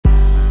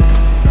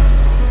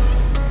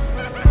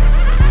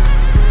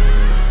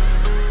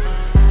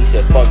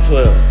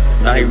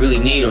he really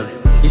need him.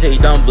 He said he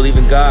don't believe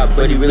in God,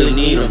 but he really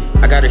need him.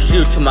 I got a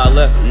shooter to my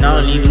left, and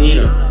I don't even need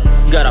him.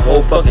 You got a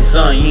whole fucking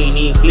son, you ain't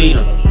even feed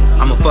him.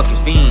 I'm a fucking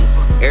fiend.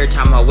 Every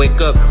time I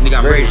wake up, nigga,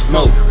 I'm ready to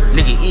smoke.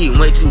 Nigga eating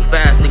way too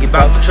fast, nigga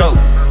about to choke.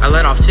 I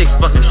let off 6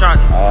 fucking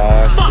shots.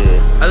 Oh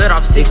shit. I let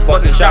off 6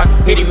 fucking shots,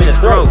 hit him in the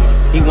throat.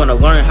 He wanna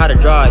learn how to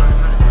drive.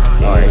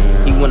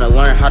 He wanna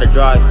learn how to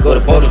drive, go to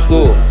boating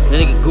school. The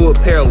nigga grew a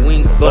pair of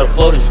wings, go to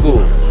floating school.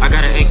 I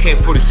got an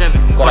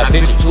AK-47, call that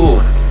bitch a tool.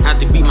 Had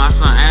to beat my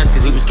son ass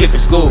cause he was skipping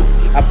school.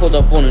 I pulled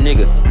up on a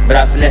nigga, but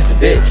I finessed the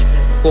bitch.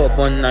 Pull up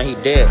on him, now he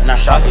dead, and I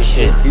shot his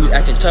shit. He was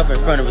acting tough in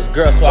front of his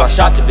girl, so I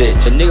shot the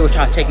bitch. The nigga was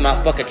trying to take my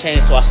fucking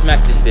chain, so I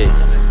smacked this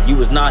bitch. You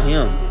was not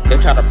him. They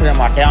tried to prepare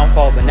my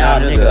downfall, but now a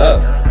nigga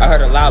up. I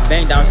heard a loud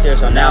bang downstairs,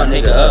 so now a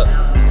nigga up.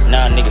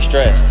 Now a nigga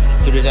stressed.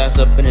 Shoot his ass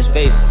up in his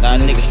face, now a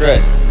nigga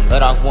stressed.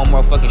 Let off 1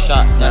 more fucking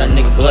shot, now that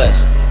nigga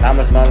blessed. How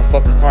much mama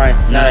fucking crying,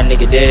 now that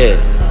nigga dead.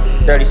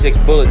 36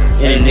 bullets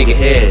in a nigga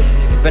head.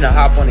 Finna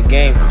hop on the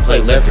game, play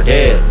Left 4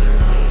 Dead.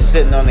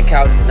 Sitting on the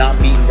couch, now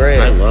I'm eating bread.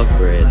 I love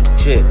bread.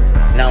 Shit,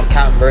 now I'm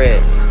counting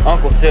bread.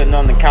 Uncle sitting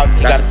on the couch,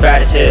 she got the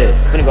fattest head.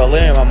 Finna go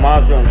lay in my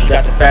mom's room, she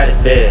got the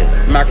fattest bed.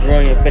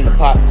 Macaroni up in the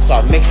pot, so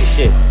I mix the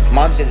shit.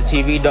 Mom said the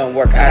TV don't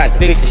work, I had to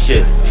fix the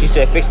shit. She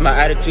said fix my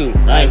attitude,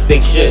 I ain't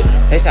fix shit.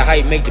 They said how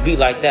you make the beat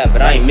like that,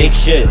 but I ain't mix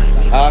shit.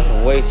 I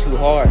often way too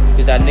hard,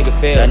 cause that nigga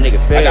failed.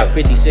 I got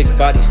 56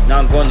 bodies, now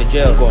I'm going to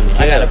jail.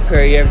 I gotta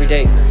pray every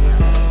day.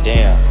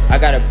 Damn, I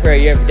gotta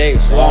pray every day,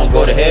 so I don't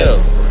go to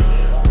hell.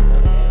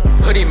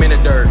 Put him in the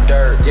dirt.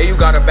 Yeah, you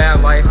got a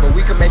bad life, but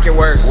we can make it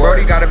worse.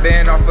 Brody got a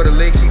band off of the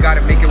lick, he gotta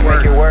make it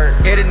work.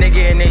 Hit a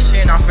nigga in this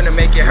shit, I'm finna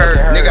make it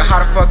hurt. Nigga, how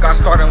the fuck I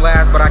started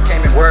last, but I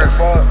came in first.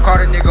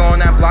 Caught a nigga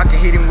on that block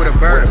and hit him with a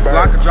burst.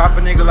 Block and drop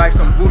a nigga like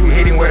some voodoo,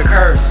 hit him with a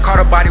curse.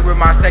 Caught a body with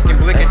my second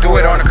blick and do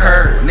it on the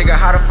curb. Nigga,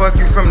 how the fuck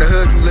you from the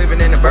hood, you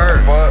living in the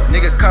burbs?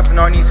 Niggas cuffing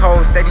on these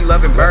hoes, steady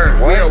loving birds.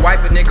 We'll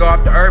wipe a nigga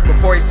off the earth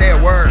before he say a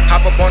word.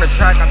 Hop up on the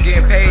track, I'm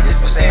getting paid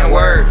just for saying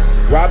words.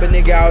 Rob a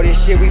nigga out this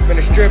shit, we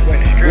finna strip him.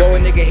 Blow a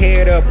nigga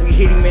head up, we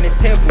hit him in his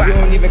temple. You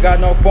don't even got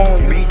no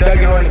phone, you be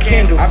thugging on the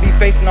Kindle. I be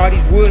facing all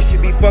these woods,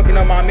 shit be fucking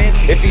up my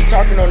mental. If he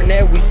talking on the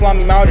net, we slum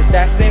him out, it's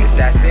that simple.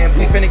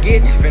 We finna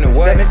get you.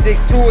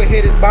 762 it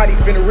hit his body,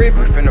 finna rip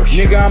it.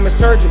 Nigga, I'm a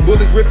surgeon,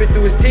 bullets ripping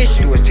through his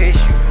tissue.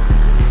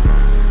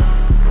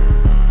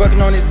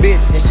 Fucking on this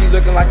bitch, and she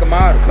looking like a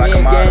model. Me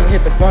and gang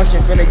hit the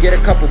function, finna get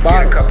a couple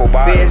bottles.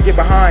 Feds get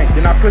behind,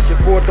 then I push it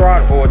full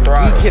throttle.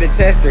 Geek hit a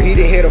tester, he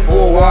done hit a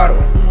full waddle.